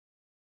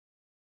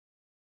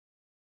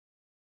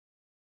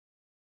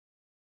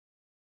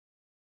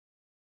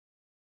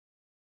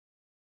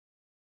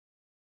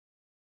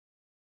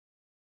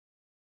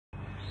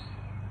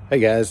Hey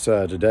guys,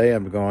 today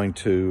I'm going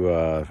to,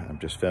 I'm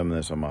just filming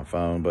this on my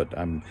phone, but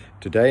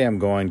today I'm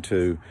going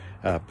to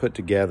put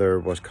together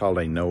what's called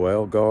a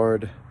noel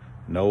guard,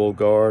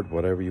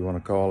 whatever you want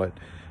to call it.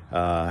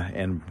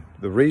 And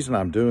the reason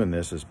I'm doing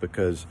this is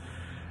because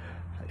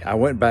I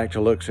went back to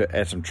look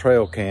at some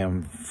trail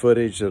cam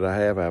footage that I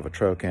have. I have a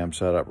trail cam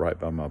set up right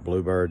by my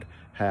Bluebird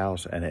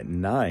house, and at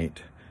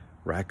night,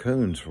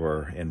 raccoons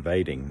were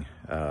invading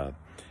the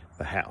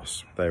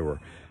house.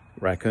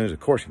 Raccoons, of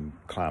course, can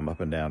climb up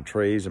and down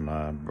trees, and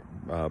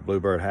my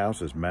Bluebird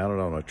house is mounted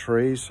on a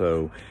tree,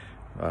 so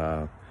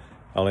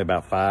only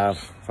about five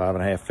and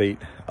a half feet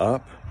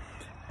up.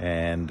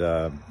 And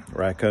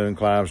raccoon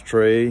climbs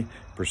tree,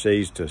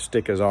 proceeds to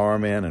stick his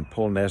arm in and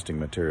pull nesting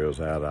materials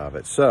out of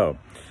it. So,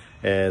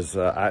 as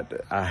I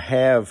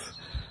have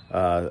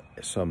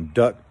some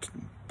duct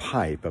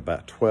pipe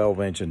about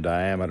 12 inch in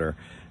diameter,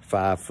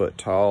 5 foot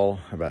tall,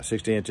 about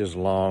 60 inches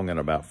long, and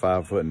about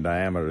 5 foot in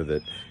diameter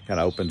that kind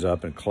of opens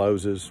up and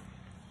closes.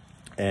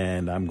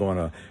 And I'm going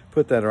to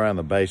put that around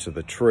the base of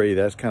the tree.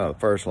 That's kind of the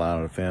first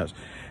line of defense.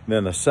 And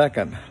then the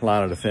second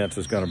line of defense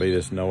is going to be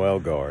this noel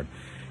guard.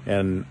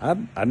 And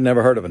I'd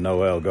never heard of a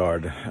noel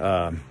guard,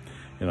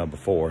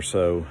 before.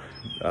 So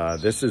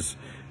this is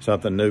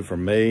something new for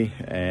me,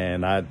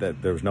 and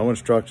there was no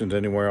instructions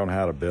anywhere on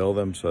how to build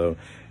them. So,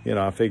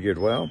 I figured,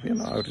 well,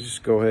 I'll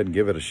just go ahead and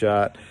give it a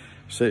shot.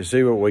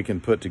 See what we can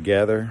put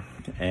together.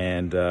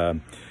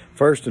 And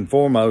first and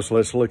foremost,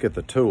 let's look at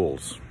the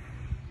tools.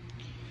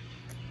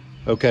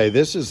 Okay,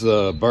 this is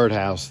the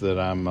birdhouse that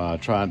I'm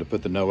trying to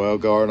put the noel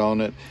guard on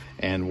it.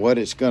 And what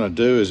it's going to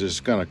do is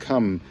it's going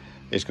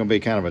to be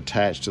kind of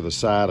attached to the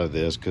side of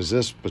this, because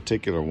this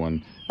particular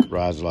one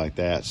rides like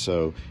that.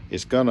 So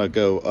it's going to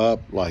go up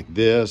like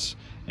this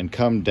and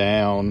come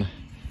down,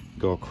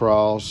 go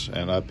across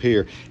and up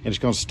here, and it's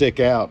going to stick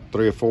out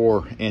 3 or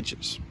 4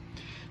 inches.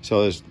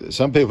 So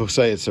some people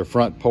say it's their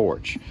front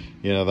porch.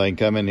 They can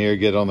come in here,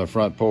 get on their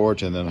front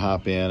porch, and then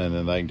hop in, and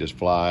then they can just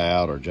fly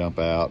out or jump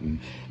out.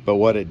 But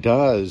what it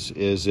does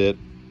is it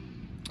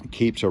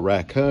keeps a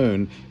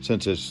raccoon,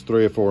 since it's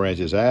 3 or 4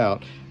 inches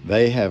out,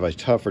 they have a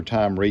tougher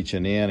time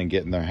reaching in and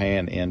getting their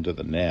hand into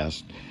the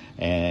nest.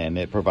 And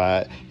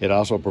it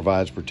also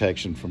provides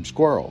protection from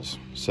squirrels.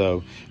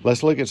 So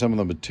let's look at some of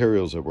the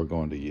materials that we're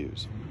going to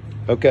use.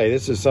 Okay,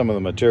 this is some of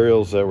the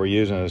materials that we're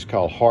using. It's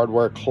called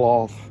hardware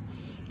cloth.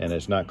 And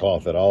it's not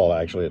cloth at all,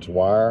 actually, it's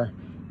wire.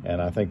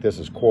 And I think this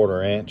is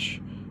 1/4 inch,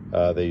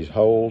 these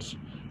holes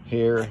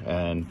here.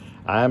 And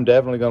I'm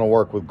definitely gonna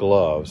work with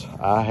gloves.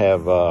 I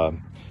have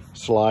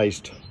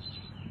sliced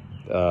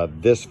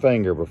this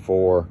finger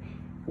before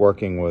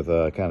working with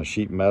kind of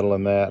sheet metal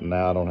in that. And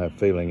now I don't have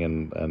feeling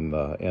in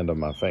the end of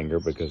my finger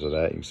because of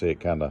that. You can see it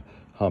kind of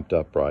humped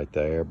up right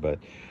there, but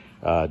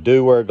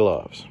do wear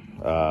gloves.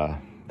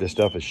 This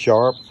stuff is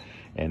sharp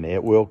and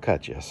it will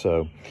cut you.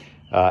 So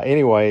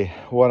anyway,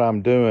 what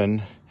I'm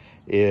doing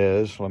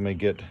is,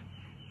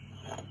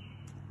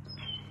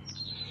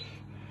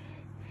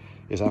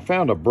 I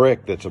found a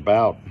brick that's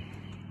about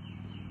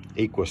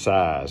equal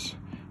size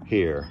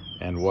here.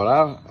 And what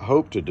I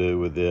hope to do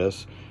with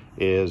this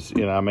is,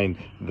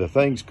 the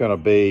thing's gonna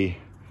be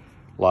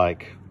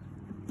like,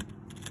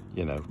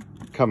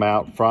 come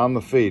out from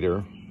the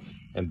feeder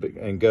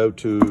and go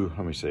to,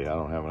 let me see, I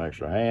don't have an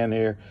extra hand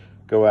here,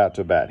 go out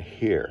to about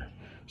here.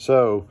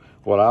 So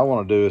what I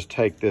want to do is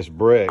take this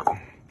brick,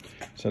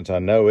 since I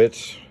know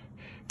it's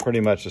pretty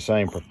much the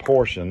same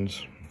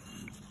proportions,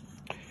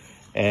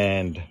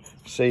 and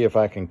see if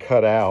I can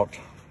cut out,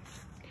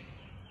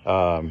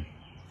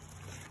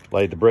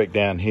 lay the brick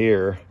down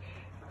here.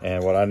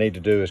 And what I need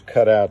to do is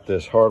cut out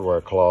this hardware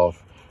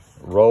cloth,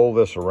 roll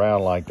this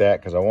around like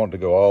that, because I want it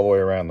to go all the way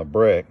around the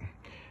brick.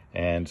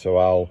 And so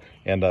I'll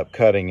end up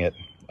cutting it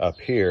up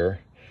here.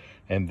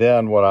 And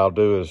then what I'll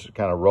do is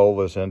kind of roll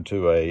this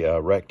into a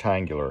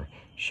rectangular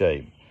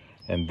shape.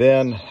 And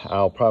then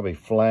I'll probably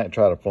try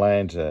to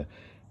flange the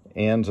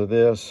ends of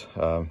this,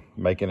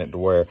 making it to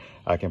where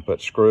I can put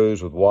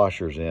screws with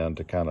washers in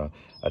to kind of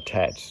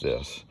attach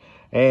this.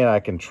 And I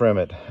can trim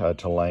it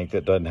to length.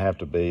 It doesn't have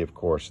to be, of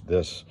course,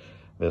 this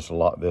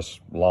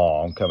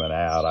long coming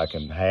out. I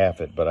can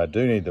half it, but I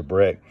do need the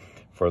brick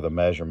for the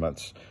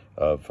measurements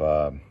of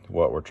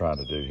what we're trying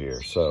to do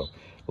here. So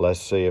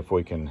let's see if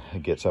we can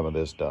get some of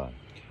this done.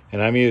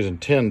 And I'm using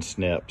 10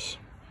 snips,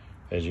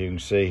 as you can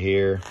see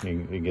here.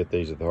 You can get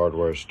these at the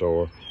hardware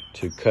store,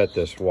 to cut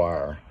this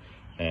wire.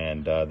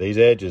 And these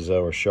edges,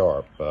 though, are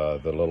sharp.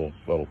 The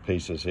little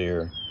pieces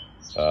here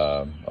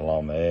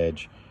along the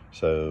edge.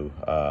 So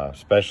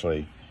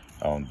especially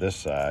on this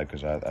side,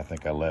 because I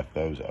think I left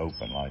those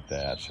open like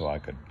that so I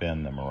could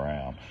bend them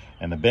around.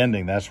 And the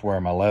bending, that's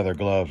where my leather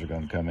gloves are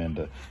going to come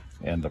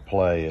into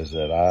play, is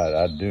that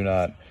I do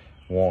not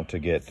want to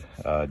get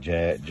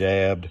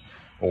jabbed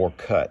or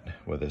cut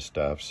with this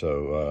stuff.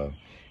 So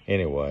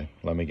anyway,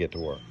 let me get to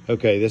work.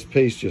 Okay, this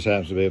piece just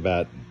happens to be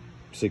about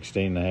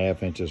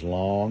 16.5 inches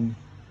long,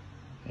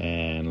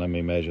 and let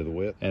me measure the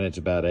width, and it's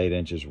about 8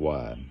 inches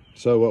wide.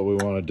 So what we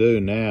want to do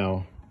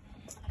now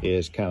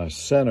is kind of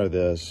center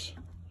this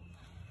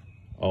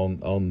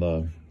on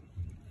the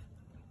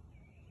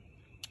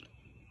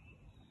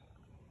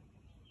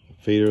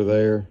feeder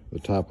there, the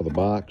top of the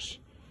box.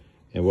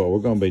 And what we're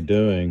going to be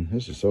doing,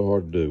 this is so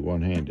hard to do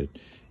one-handed,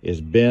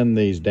 is bend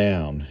these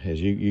down.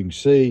 As you can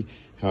see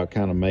how it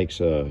kind of makes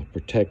a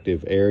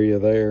protective area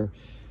there.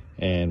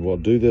 And we'll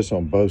do this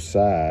on both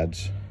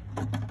sides.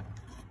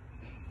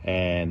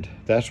 And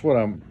that's what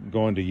I'm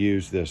going to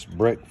use this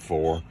brick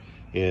for,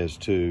 is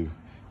to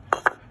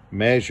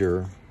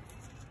measure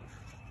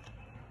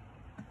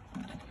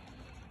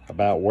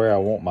about where I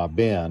want my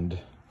bend.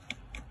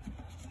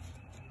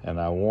 And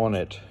I want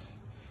it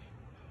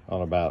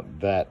on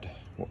about that,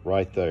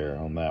 right there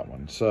on that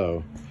one.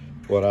 So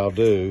what I'll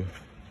do,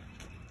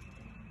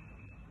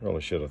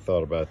 really should have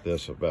thought about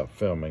this, about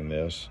filming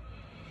this,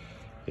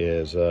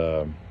 is,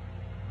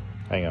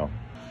 hang on.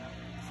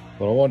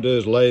 What I want to do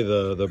is lay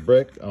the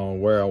brick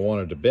on where I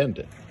wanted to bend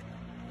it.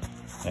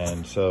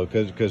 And so,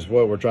 because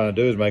what we're trying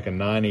to do is make a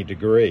 90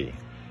 degree.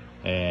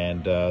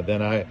 And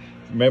then I,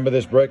 remember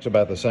this brick's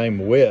about the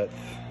same width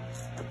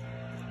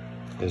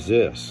as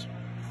this.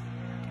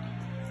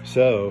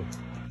 So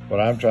what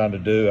I'm trying to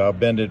do, I'll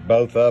bend it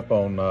both up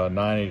on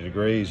 90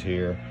 degrees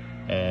here,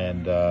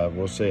 and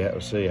we'll see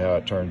how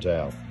it turns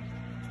out.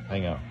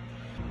 Hang on.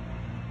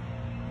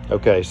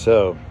 Okay,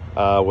 so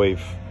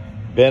we've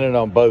bent it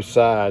on both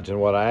sides, and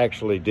what I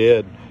actually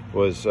did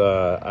was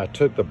I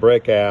took the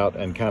brick out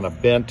and kind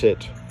of bent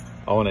it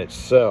on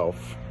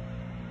itself.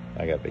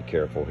 I gotta be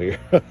careful here.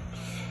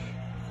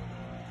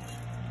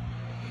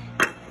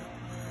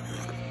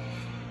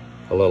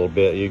 A little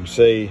bit. You can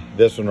see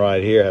this one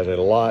right here has a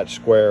lot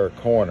squarer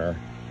corner,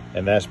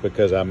 and that's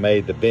because I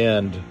made the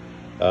bend,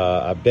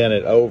 I bent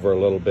it over a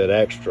little bit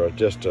extra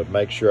just to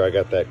make sure I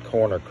got that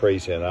corner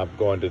crease in. I'm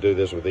going to do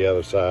this with the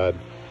other side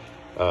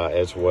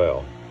as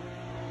well.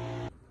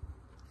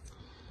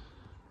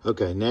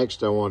 Okay,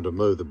 next I wanted to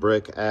move the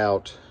brick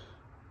out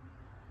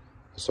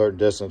a certain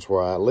distance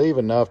where I leave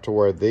enough to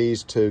where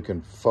these two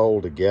can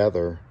fold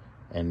together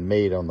and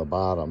meet on the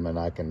bottom, and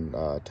I can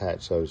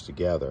attach those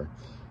together.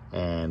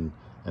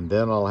 And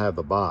then I'll have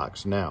the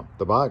box. Now,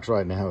 the box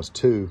right now is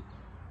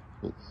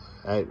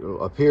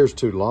appears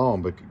too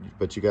long,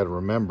 but you got to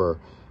remember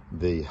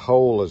the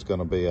hole is going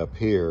to be up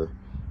here,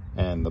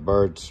 and the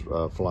bird's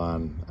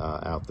flying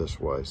out this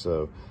way.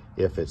 So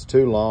if it's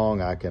too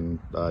long, I can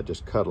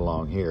just cut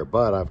along here,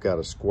 but I've got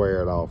to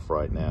square it off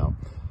right now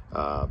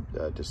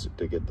just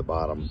to get the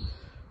bottom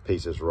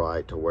pieces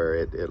right to where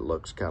it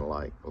looks kind of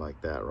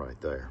like that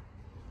right there.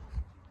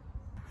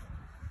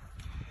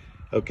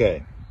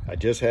 Okay. I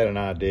just had an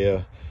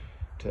idea,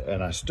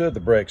 and I stood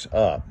the bricks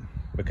up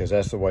because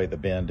that's the way the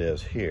bend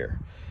is here.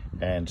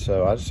 And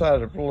so I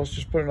decided, well, let's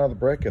just put another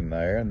brick in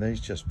there, and these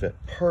just fit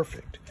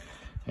perfect.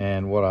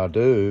 And what I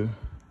do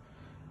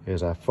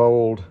is I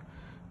fold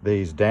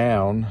these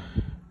down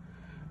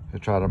to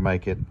try to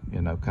make it,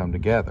 come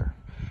together.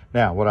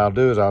 Now, what I'll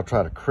do is I'll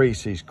try to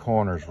crease these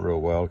corners real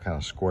well, kind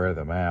of square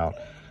them out,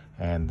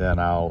 and then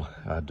I'll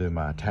do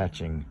my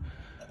attaching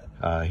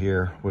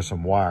here with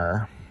some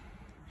wire.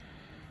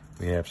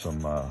 We have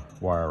some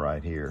wire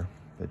right here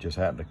that just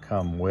happened to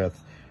come with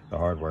the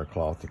hardware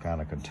cloth to kind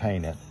of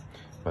contain it,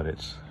 but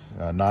it's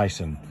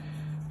nice and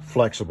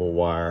flexible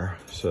wire,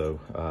 so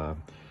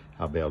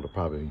I'll be able to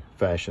probably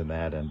fashion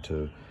that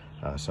into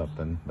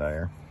something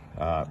there.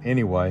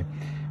 Anyway,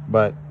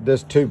 but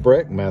this 2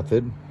 brick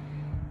method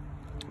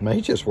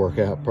may just work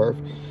out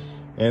perfect.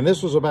 And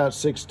this was about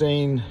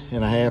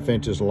 16.5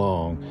 inches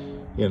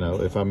long,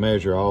 if I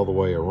measure all the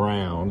way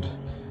around.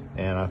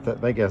 And I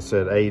think I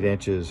said 8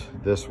 inches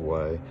this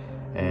way.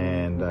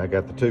 And I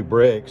got the 2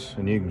 bricks,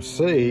 and you can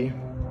see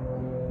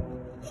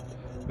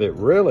that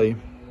really,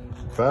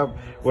 if I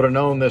would have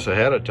known this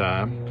ahead of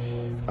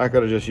time, I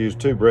could have just used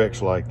 2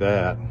 bricks like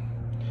that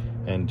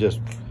and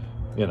just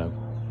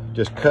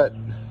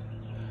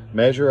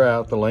measure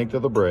out the length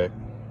of the brick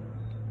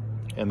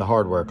and the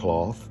hardware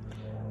cloth,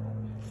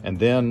 and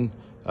then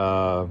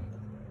cut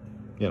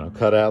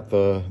out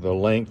the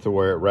length to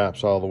where it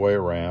wraps all the way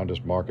around.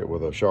 Just mark it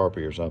with a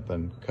Sharpie or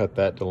something, cut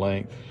that to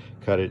length,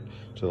 cut it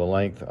to the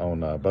length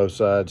on both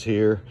sides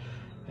here,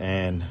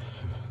 and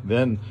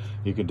then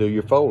you can do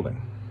your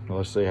folding.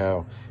 Let's see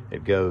how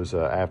it goes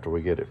after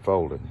we get it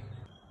folded.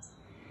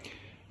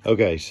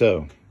 Okay,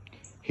 so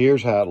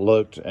here's how it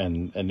looked,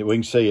 and we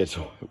can see it's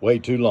way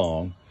too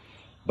long,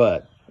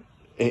 but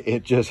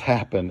it just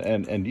happened.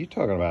 And you're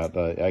talking about,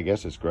 I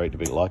guess it's great to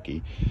be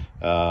lucky.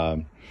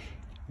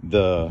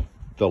 The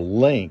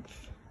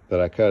length that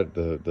I cut,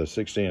 the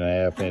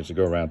 16.5 inch to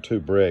go around 2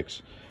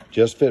 bricks,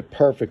 just fit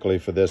perfectly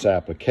for this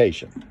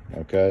application,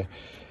 okay?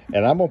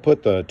 And I'm gonna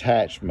put the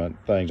attachment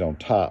things on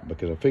top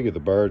because I figure the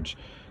birds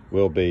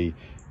will be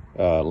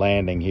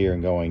landing here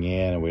and going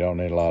in, and we don't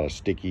need a lot of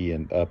sticky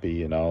and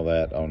uppy and all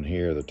that on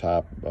here. The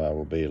top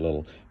will be a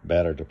little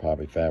better to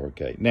probably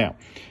fabricate. Now,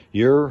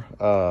 your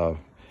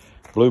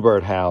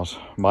Bluebird house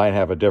might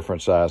have a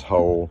different size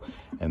hole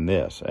than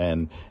this,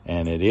 and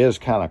it is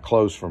kind of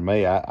close for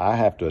me. I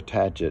have to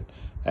attach it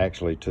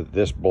actually to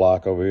this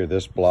block over here,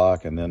 this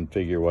block, and then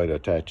figure a way to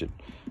attach it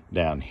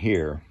down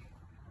here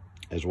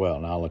as well.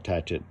 And I'll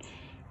attach it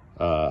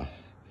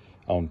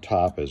on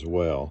top as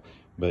well.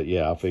 But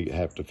yeah, I'll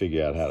have to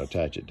figure out how to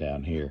attach it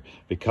down here,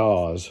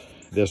 because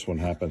this one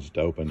happens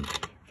to open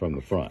from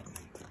the front,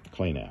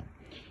 clean out.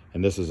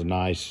 And this is a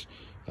nice,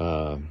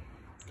 this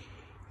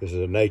is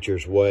a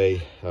Nature's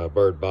Way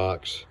bird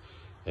box,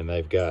 and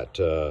they've got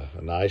a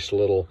nice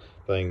little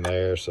thing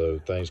there so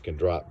things can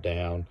drop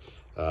down.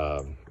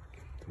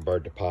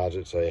 Bird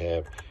deposits, they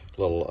have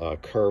little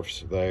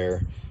curves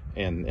there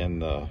in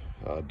the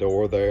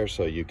door there,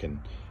 so you can,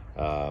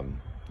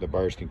 the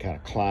birds can kind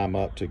of climb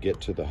up to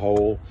get to the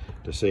hole,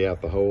 to see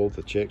out the hole,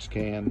 the chicks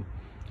can.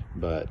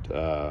 But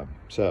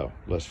so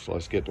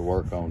let's get to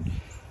work on.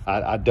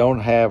 I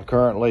don't have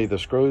currently the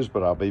screws,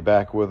 but I'll be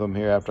back with them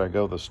here after I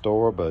go to the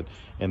store. But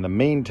in the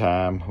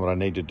meantime, what I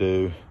need to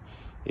do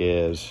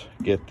is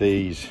get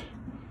these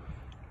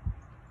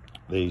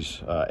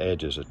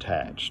edges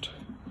attached.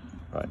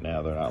 Right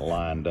now they're not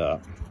lined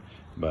up,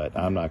 but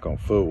I'm not going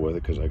to fool with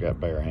it because I got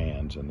bare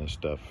hands, and this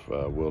stuff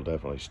will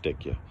definitely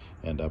stick you,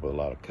 end up with a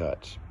lot of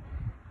cuts.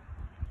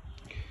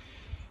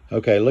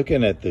 Okay,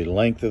 looking at the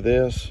length of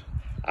this,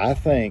 I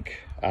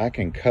think I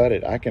can cut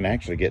it. I can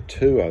actually get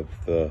 2 of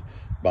the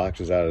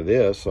boxes out of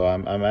this, so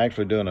I'm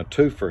actually doing a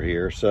twofer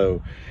here.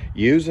 So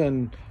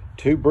using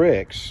 2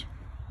 bricks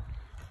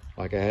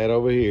like I had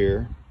over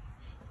here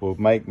will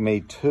make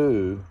me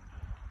 2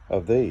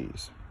 of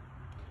these,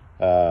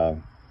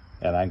 and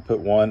I can put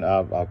one,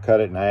 I'll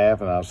cut it in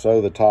half, and I'll sew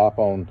the top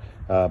on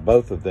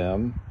both of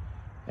them,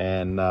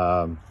 and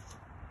I'll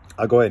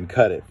go ahead and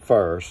cut it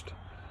first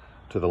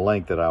to the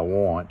length that I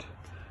want,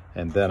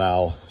 and then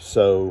I'll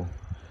sew,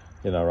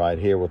 you know, right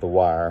here with the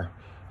wire,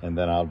 and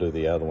then I'll do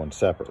the other one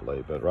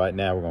separately. But right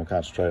now we're going to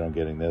concentrate on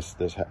getting this.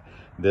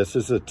 This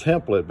is a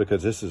template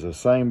because this is the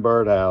same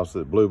birdhouse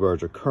that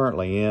bluebirds are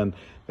currently in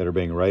that are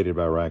being raided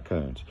by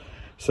raccoons.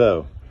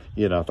 So,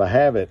 you know, if I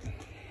have it,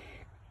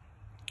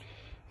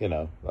 you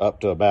know, up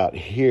to about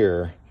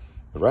here,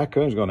 the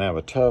raccoon's going to have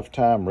a tough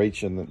time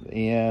reaching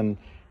in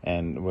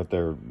and with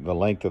the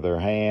length of their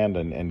hand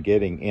and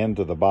getting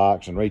into the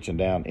box and reaching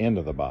down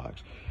into the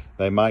box.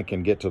 They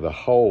can get to the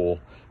hole,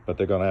 but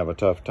they're going to have a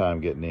tough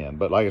time getting in.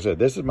 But like I said,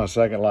 this is my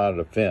second line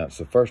of defense.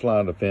 The first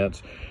line of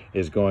defense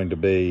is going to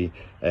be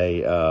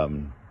a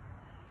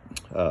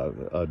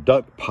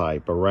duct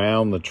pipe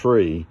around the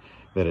tree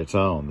that it's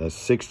on. That's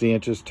 60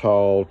 inches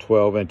tall,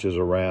 12 inches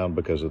around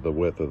because of the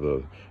width of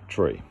the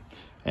tree.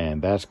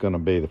 And that's going to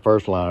be the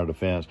first line of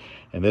defense.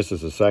 And this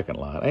is the second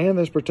line. And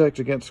this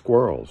protects against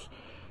squirrels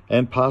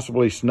and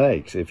possibly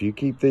snakes. If you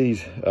keep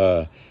these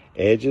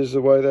edges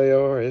the way they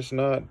are, it's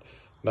not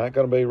going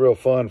to be real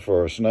fun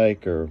for a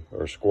snake or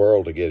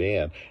squirrel to get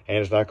in. And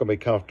it's not going to be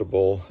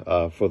comfortable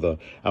I'm going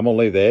to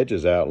leave the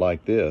edges out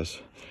like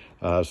this.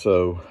 Of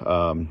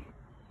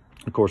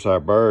course, our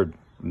bird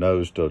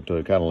knows to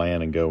kind of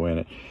land and go in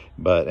it.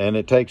 And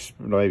it takes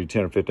maybe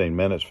 10 or 15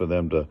 minutes for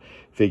them to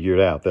figure it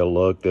out. They'll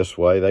look this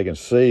way. They can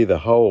see the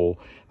hole.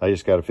 They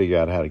just got to figure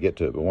out how to get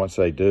to it. But once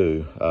they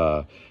do,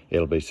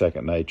 it'll be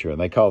second nature. And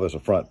they call this a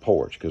front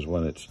porch because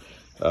when it's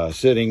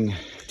sitting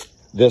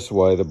this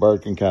way, the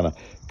bird can kind of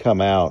come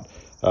out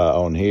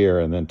on here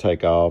and then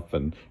take off,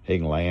 and he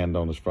can land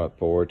on his front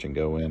porch and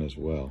go in as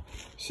well.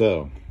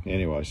 So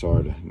anyway,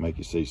 sorry to make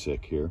you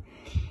seasick here.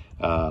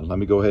 Let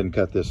me go ahead and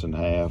cut this in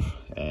half,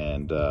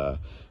 and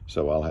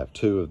so I'll have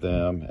 2 of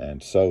them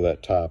and sew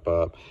that top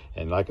up.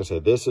 And like I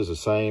said, this is the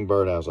same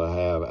birdhouse I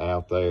have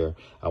out there.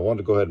 I wanted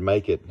to go ahead and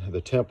make it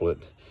the template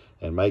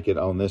and make it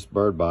on this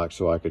bird box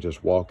so I could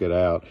just walk it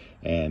out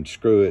and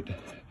screw it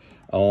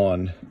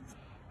on,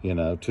 you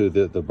know, to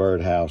the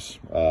birdhouse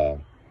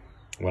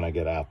when I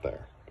get out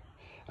there.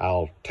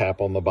 I'll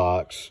tap on the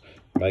box,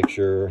 make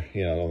sure,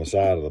 you know, on the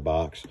side of the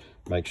box,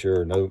 make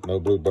sure no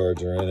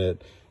bluebirds are in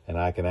it, and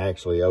I can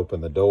actually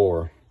open the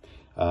door.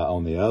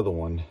 On the other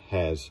one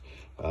has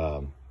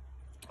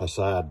a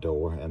side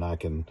door, and I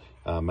can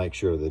make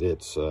sure that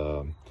it's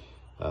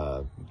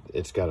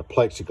got a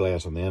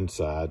plexiglass on the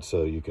inside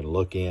so you can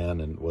look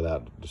in and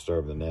without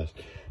disturbing the nest.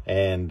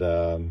 And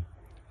then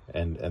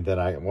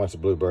once the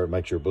bluebird,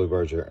 make sure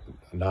bluebirds are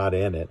not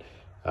in it,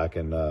 I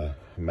can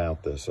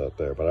mount this up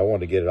there. But I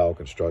want to get it all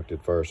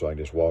constructed first so I can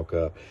just walk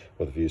up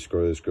with a few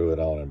screws, screw it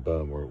on, and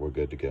boom, we're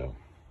good to go.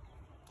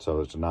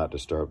 So as to not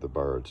disturb the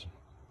birds.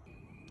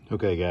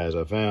 Okay guys,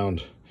 I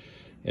found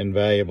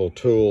invaluable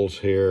tools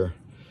here.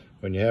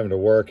 When you're having to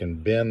work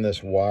and bend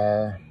this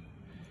wire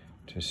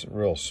to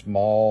real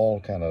small,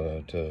 kind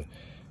of to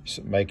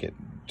make it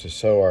to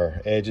sew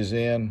our edges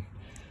in,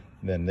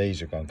 then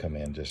these are going to come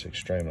in just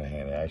extremely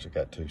handy. I actually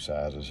got 2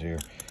 sizes here,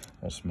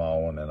 a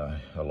small one and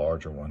a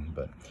larger one,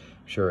 but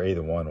I'm sure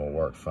either one will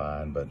work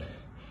fine. But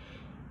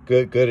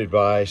good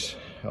advice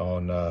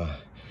on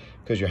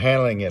because you're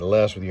handling it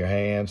less with your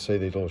hands. See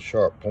these little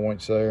sharp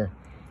points there?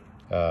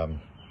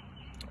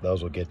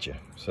 Those will get you.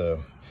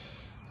 So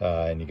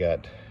and you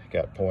got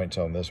points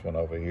on this one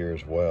over here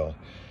as well.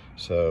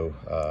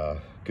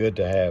 So good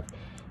to have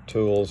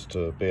tools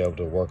to be able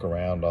to work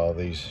around all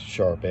these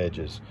sharp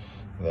edges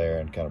there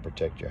and kind of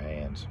protect your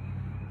hands.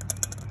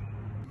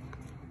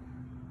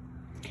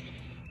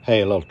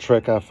 Hey, a little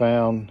trick I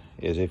found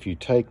is if you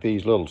take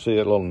these see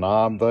that little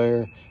knob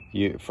there,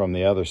 from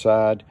the other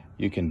side,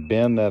 you can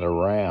bend that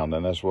around,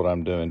 and that's what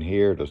I'm doing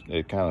here.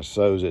 It kind of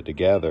sews it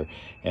together,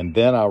 and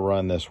then I'll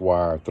run this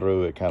wire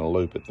through it, kind of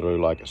loop it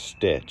through like a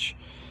stitch.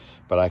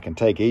 But I can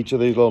take each of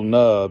these little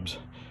nubs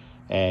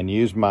and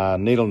use my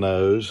needle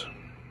nose.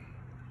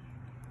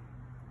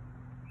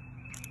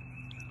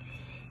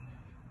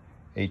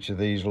 Each of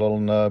these little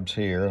nubs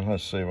here,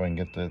 let's see if I can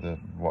get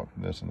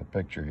this in the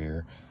picture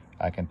here.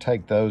 I can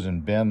take those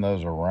and bend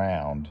those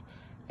around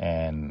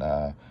and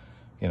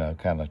you know,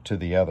 kind of to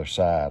the other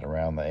side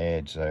around the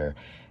edge there.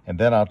 And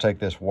then I'll take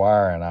this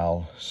wire and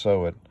I'll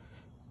sew it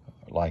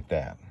like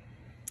that.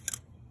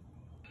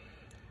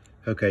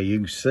 Okay, you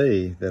can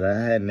see that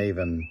I hadn't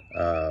even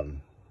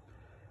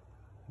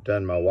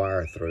done my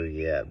wire through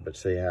yet, but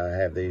see how I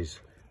have these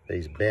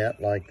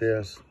bent like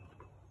this,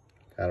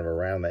 kind of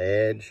around the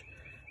edge,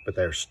 but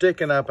they're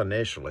sticking up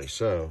initially.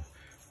 So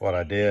what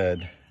I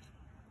did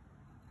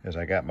is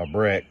I got my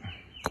brick,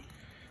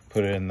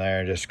 put it in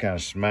there, and just kind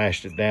of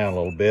smashed it down a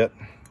little bit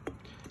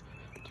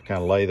to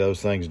kind of lay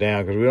those things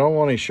down, because we don't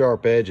want any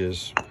sharp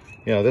edges.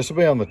 You know, this will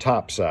be on the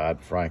top side,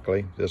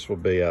 frankly. This will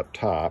be up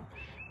top,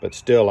 but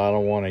still I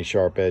don't want any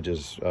sharp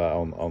edges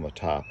on the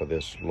top of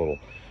this little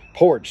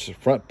porch,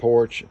 front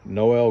porch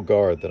Noel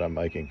guard that I'm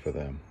making for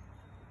them.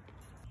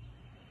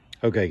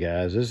 Okay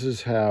guys, this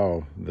is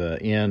how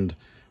the end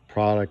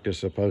product is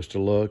supposed to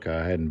look.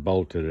 I hadn't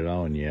bolted it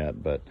on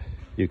yet, but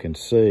you can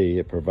see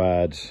it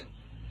provides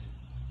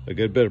a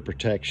good bit of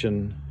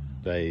protection.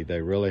 They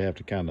really have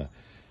to kind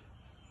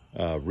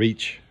of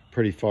reach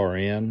pretty far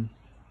in.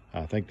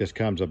 I think this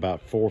comes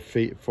about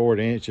 4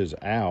 inches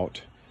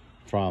out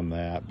from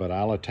that, but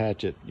I'll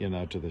attach it, you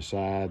know, to the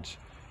sides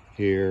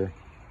here.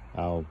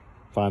 I'll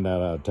find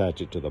out how to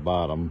attach it to the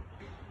bottom.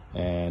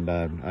 And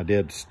I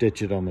did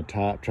stitch it on the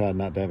top, tried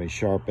not to have any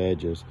sharp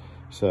edges.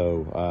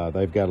 So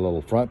they've got a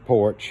little front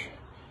porch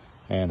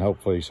and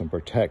hopefully some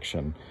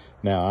protection.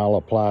 Now I'll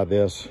apply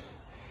this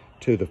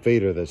to the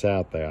feeder that's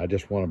out there. I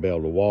just want to be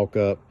able to walk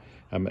up.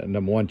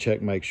 Number one,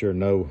 check, make sure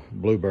no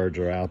bluebirds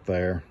are out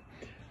there,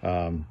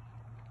 and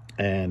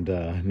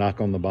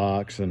knock on the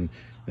box and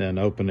then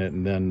open it,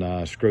 and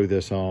then screw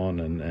this on,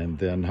 and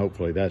then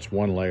hopefully that's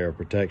one layer of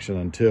protection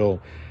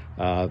until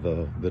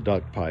the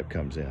duct pipe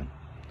comes in.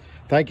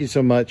 Thank you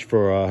so much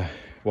for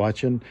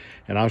watching,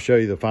 and I'll show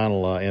you the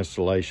final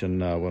installation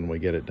when we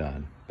get it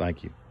done.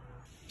 Thank you.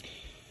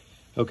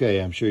 Okay,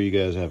 I'm sure you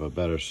guys have a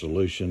better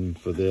solution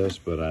for this,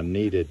 but I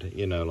needed,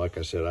 you know, like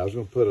I said, I was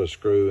going to put a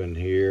screw in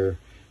here,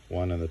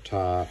 one in the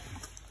top,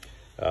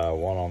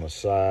 one on the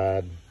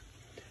side,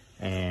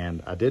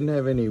 and I didn't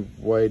have any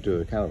way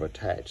to kind of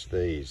attach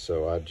these,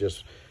 so I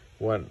just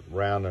went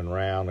round and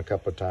round a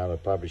couple of times. I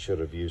probably should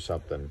have used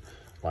something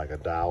like a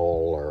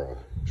dowel or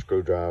a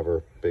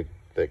screwdriver, big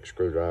thick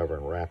screwdriver,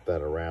 and wrap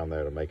that around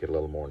there to make it a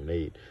little more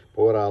neat.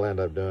 But what I'll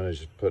end up doing is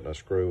just putting a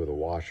screw with a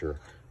washer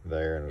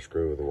there and a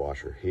screw with a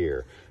washer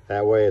here.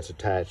 That way it's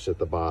attached at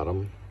the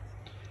bottom,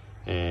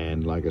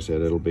 and like I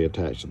said, it'll be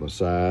attached to the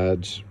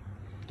sides.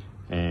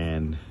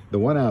 And the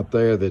one out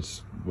there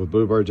that's with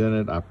bluebirds in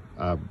it,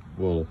 I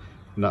will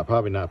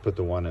probably not put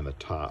the one in the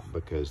top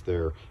because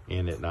they're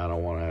in it and I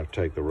don't want to have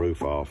to take the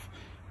roof off.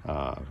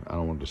 I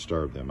don't want to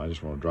disturb them. I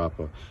just want to drop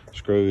a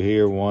screw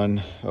here,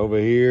 one over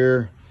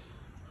here,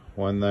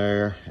 one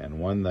there, and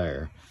one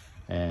there,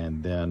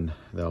 and then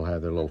they'll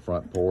have their little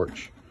front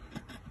porch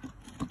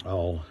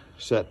all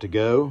set to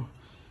go.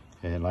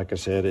 And like I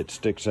said, it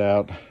sticks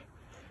out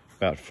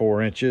about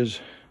 4 inches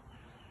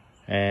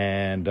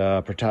and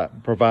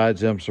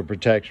provides them some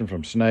protection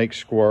from snakes,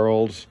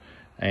 squirrels,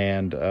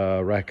 and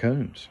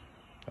raccoons.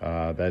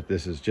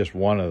 This is just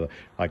one of the,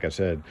 like I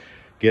said,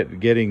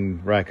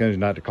 getting raccoons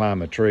not to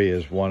climb a tree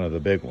is one of the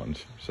big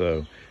ones.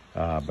 So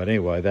but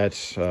anyway,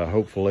 that's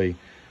hopefully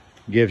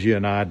gives you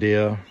an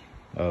idea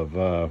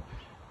of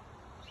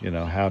you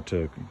know, how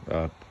to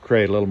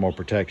create a little more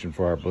protection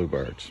for our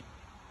bluebirds.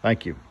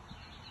 Thank you.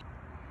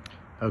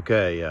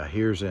 Okay,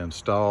 here's the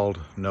installed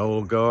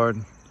Noel guard.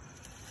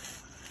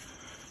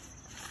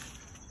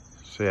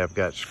 See, I've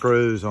got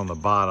screws on the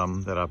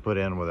bottom that I put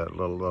in with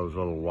those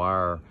little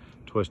wire,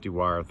 twisty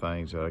wire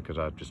things, because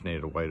I just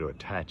needed a way to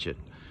attach it.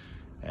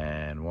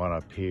 And one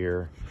up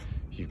here,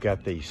 you've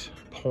got these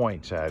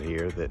points out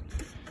here that,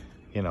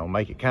 you know,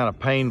 make it kind of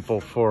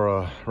painful for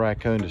a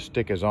raccoon to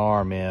stick his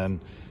arm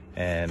in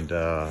and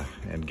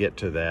get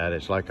to that.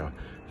 It's like a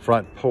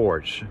front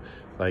porch.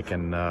 They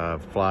can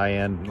fly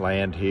in,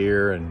 land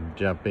here and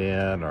jump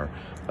in, or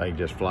they can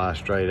just fly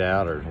straight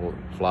out or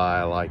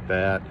fly like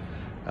that.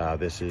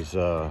 This is,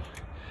 I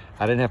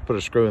didn't have to put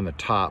a screw in the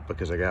top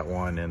because I got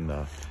one in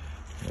the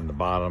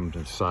bottom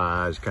and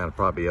sides, kind of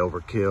probably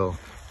overkill.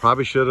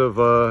 Probably should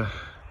have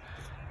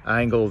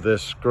angled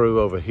this screw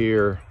over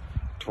here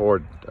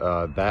toward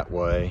that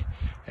way,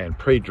 and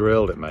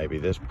pre-drilled it maybe.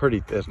 This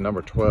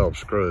number 12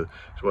 screw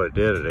is what it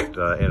did. It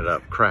ended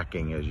up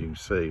cracking, as you can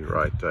see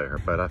right there.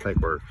 But I think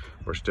we're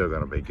still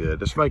going to be good.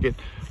 This make it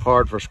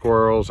hard for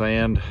squirrels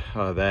and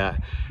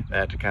that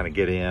to kind of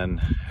get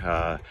in.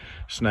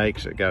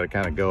 Snakes that got to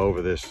kind of go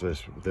over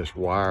this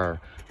wire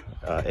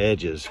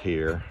edges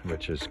here,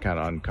 which is kind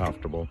of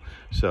uncomfortable.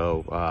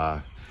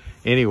 So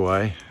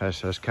anyway,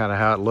 that's kind of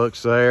how it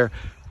looks there.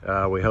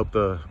 We hope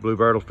the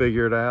Bluebird will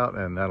figure it out,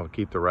 and that'll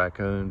keep the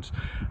raccoons.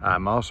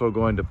 I'm also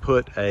going to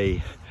put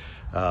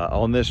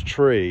on this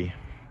tree,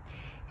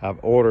 I've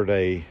ordered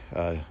a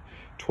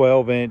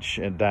 12-inch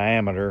in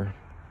diameter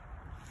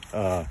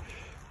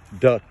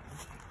duct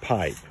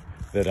pipe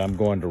that I'm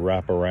going to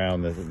wrap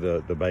around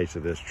the base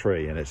of this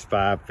tree. And it's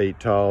 5 feet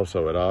tall,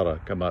 so it ought to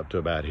come up to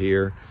about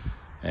here.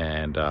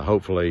 And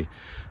hopefully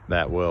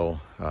that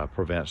will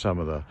prevent some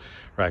of the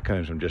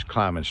raccoons from just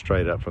climbing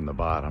straight up from the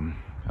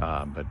bottom.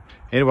 But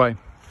anyway,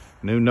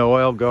 new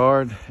Noel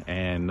guard,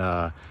 and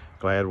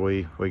glad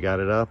we got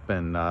it up.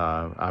 And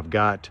I've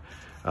got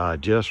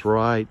just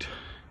right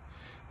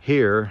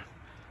here,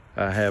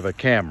 I have a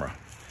camera.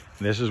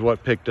 And this is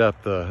what picked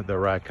up the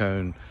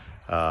raccoon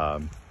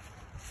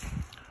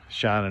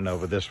shining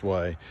over this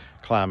way,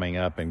 climbing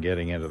up and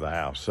getting into the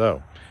house.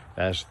 So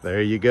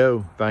there you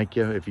go. Thank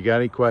you. If you got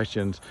any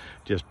questions,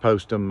 just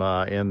post them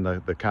in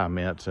the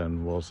comments,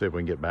 and we'll see if we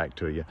can get back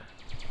to you.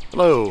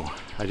 Hello,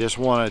 I just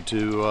wanted to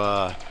do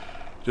a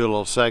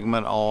little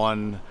segment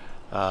on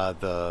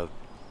the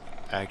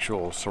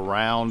actual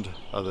surround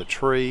of the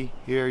tree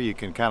here. You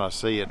can kind of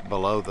see it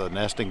below the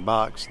nesting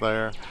box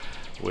there.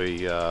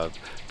 We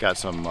got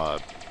some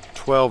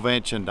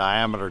 12-inch in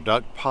diameter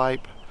duct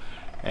pipe,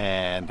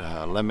 and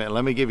let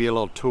me give you a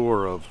little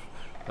tour of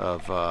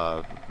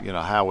you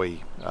know, how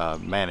we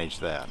manage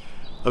that.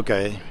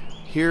 Okay,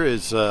 here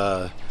is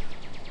of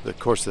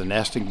course the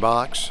nesting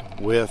box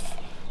with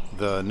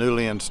the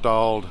newly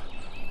installed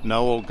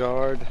Noel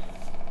guard.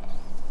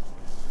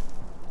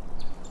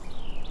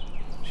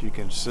 As you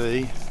can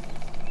see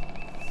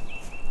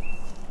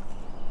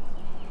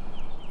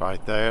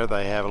right there,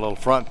 they have a little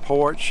front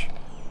porch,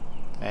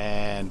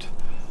 and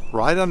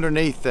right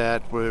underneath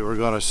that we're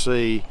going to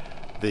see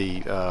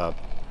the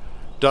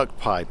duct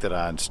pipe that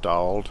I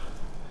installed.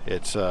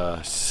 It's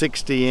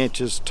 60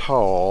 inches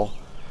tall,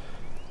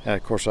 and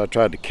of course I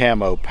tried to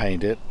camo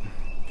paint it,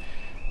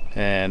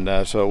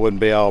 and so it wouldn't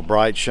be all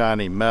bright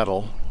shiny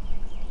metal.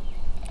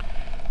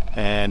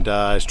 And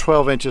it's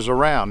 12 inches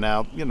around.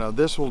 Now, you know,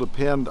 this will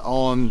depend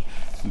on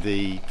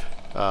the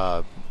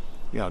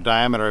you know,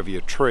 diameter of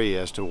your tree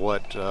as to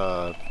what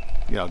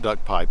you know,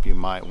 duct pipe you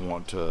might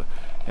want to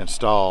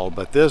install.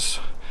 But this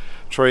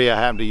tree, I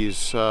happened to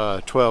use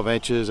 12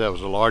 inches. That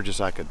was the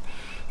largest I could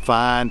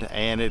find,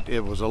 and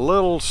it was a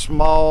little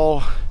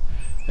small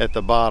at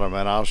the bottom,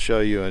 and I'll show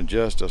you in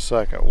just a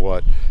second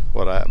what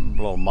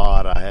little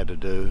mod I had to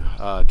do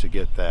to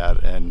get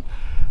that. And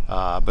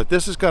but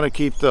this is going to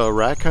keep the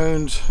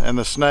raccoons and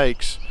the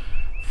snakes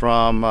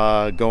from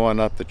going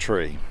up the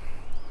tree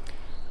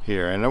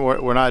here, and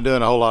we're not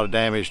doing a whole lot of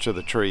damage to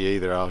the tree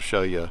either. I'll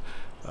show you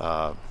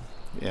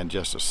in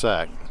just a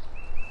sec.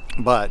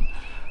 But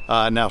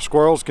now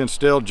squirrels can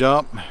still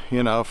jump,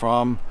 you know,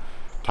 from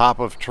top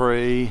of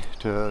tree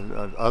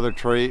to other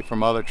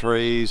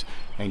trees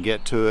and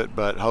get to it,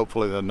 but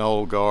hopefully the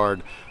Noel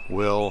guard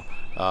will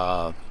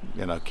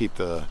you know, keep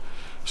the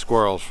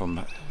squirrels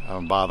from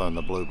bothering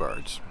the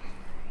bluebirds.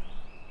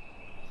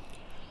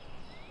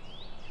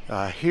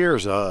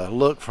 Here's a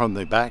look from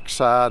the back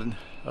side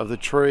of the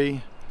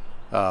tree,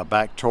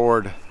 back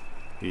toward,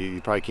 you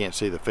probably can't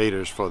see the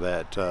feeders for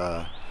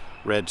that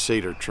red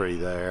cedar tree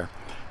there,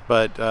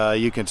 but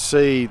you can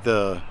see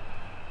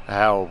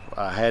how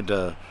I had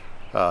to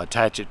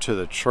attach it to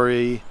the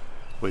tree.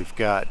 We've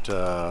got,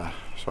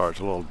 sorry it's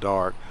a little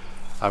dark,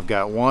 I've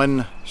got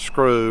one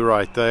screw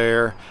right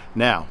there.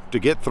 Now, to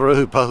get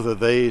through both of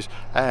these,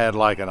 I had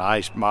like an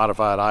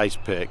modified ice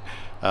pick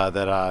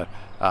that I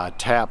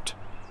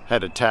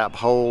had to tap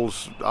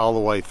holes all the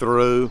way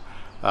through.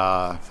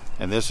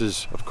 And this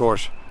is, of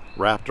course,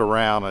 wrapped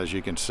around, as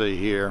you can see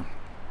here.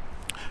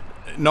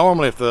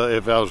 Normally, if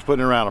I was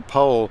putting it around a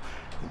pole,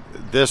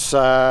 this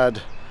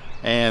side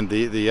and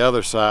the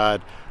other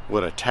side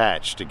would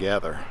attach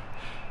together,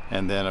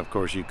 and then of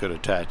course you could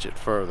attach it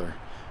further,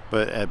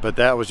 but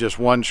that was just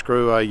one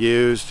screw I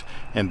used.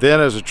 And then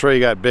as the tree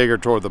got bigger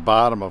toward the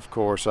bottom, of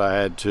course I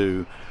had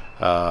to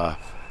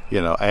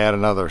you know, add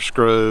another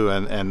screw,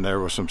 and there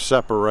was some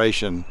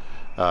separation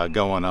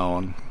going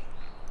on,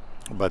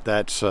 but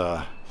that's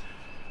the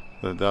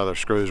other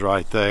screws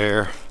right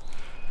there,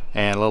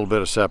 and a little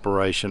bit of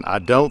separation. I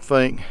don't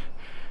think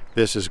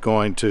this is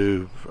going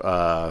to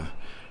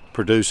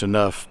produce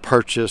enough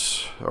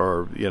purchase,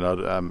 or you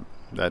know,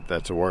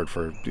 that's a word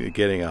for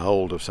getting a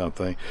hold of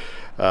something,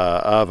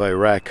 of a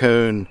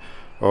raccoon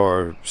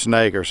or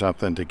snake or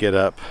something to get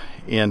up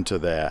into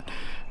that.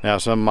 Now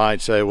some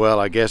might say, well,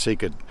 I guess he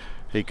could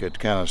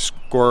kind of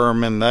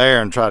squirm in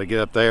there and try to get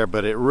up there,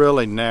 but it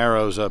really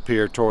narrows up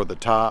here toward the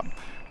top,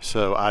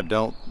 so I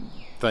don't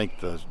think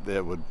that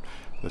it would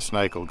the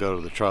snake will go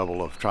to the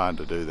trouble of trying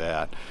to do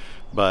that.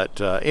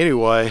 But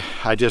anyway,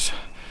 I just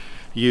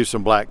used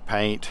some black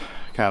paint,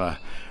 kind of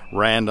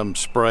random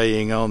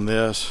spraying on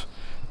this,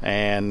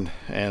 and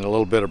a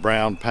little bit of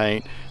brown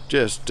paint,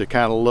 just to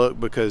kind of look,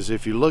 because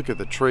if you look at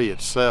the tree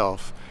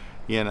itself,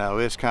 you know,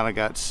 it's kind of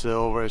got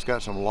silver, it's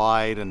got some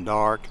light and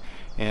dark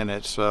in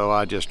it, so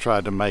I just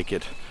tried to make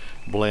it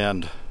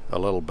blend a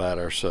little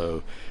better,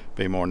 so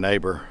be more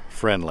neighbor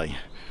friendly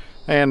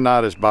and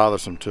not as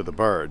bothersome to the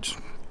birds.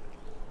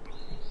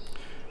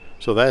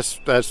 So that's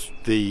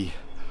the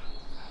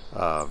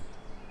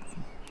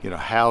you know,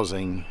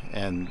 housing,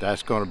 and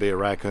that's going to be a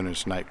raccoon and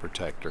snake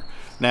protector.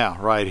 Now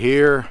right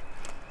here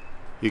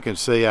you can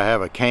see I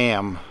have a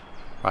cam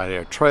right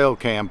here, trail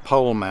cam,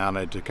 pole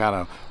mounted, to kind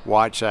of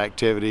watch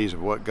activities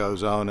of what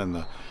goes on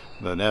in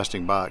the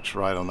nesting box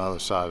right on the other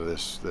side of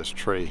this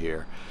tree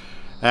here.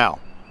 Now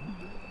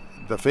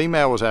the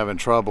female was having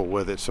trouble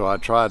with it, so I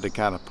tried to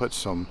kind of put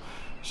some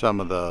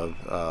of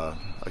the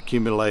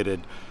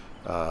accumulated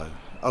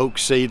oak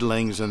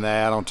seedlings and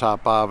that on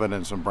top of it,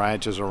 and some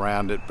branches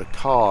around it,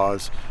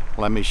 because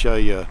let me show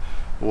you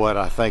what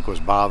I think was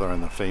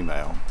bothering the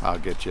female. I'll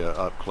get you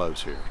up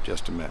close here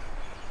just a minute.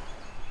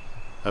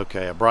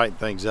 Okay, I brightened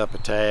things up a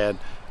tad,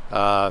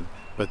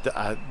 but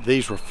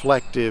these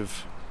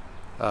reflective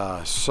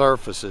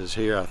surfaces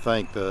here, I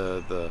think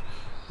the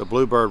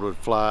bluebird would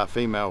fly,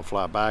 female would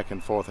fly back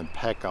and forth and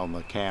peck on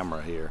the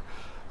camera here.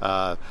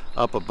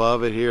 Up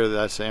above it here,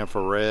 that's the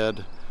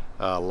infrared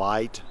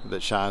light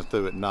that shines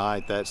through at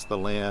night. That's the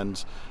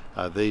lens.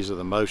 These are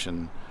the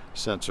motion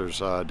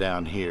sensors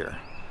down here,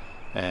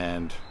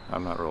 and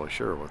I'm not really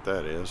sure what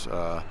that is.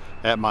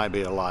 That might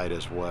be a light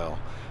as well.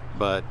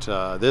 But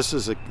this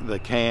is the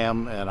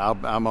cam, and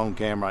I'm on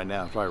cam right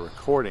now. It's probably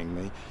recording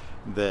me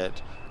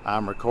that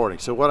I'm recording.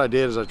 So what I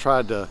did is I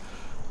tried to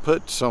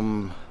put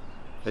some,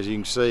 as you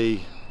can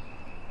see,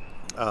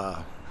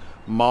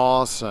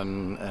 moss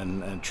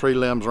and tree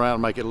limbs around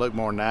to make it look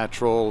more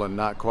natural and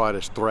not quite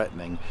as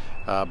threatening,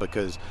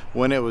 because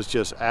when it was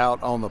just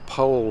out on the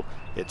pole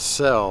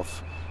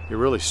itself, it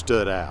really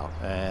stood out,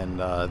 and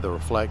the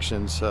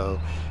reflections. So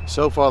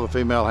far the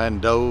female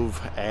hadn't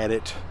dove at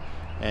it,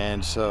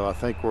 and so I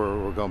think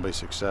we're going to be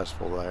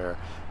successful there,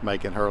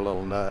 making her a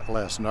little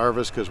less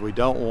nervous, because we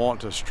don't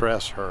want to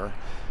stress her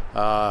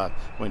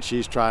when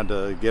she's trying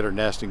to get her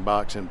nesting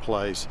box in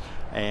place,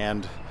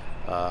 and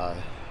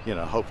you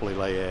know, hopefully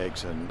lay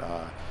eggs, and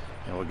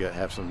we'll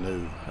have some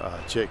new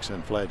chicks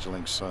and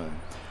fledglings soon.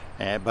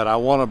 But I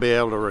want to be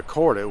able to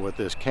record it with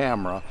this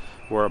camera.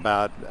 We're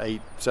about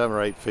 7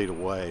 or 8 feet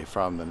away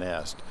from the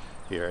nest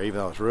here. Even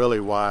though it's really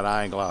wide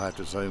angle, I'll have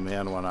to zoom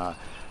in when I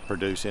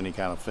produce any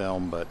kind of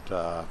film.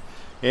 But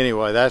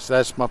anyway,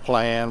 that's my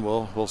plan.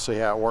 We'll see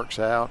how it works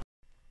out.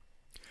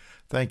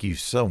 Thank you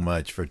so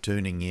much for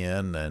tuning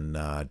in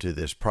and to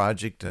this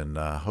project, and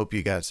hope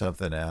you got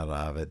something out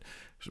of it.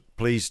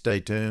 Please stay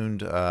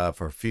tuned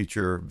for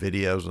future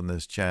videos on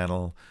this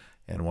channel,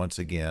 and once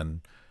again,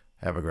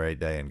 have a great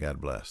day and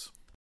God bless.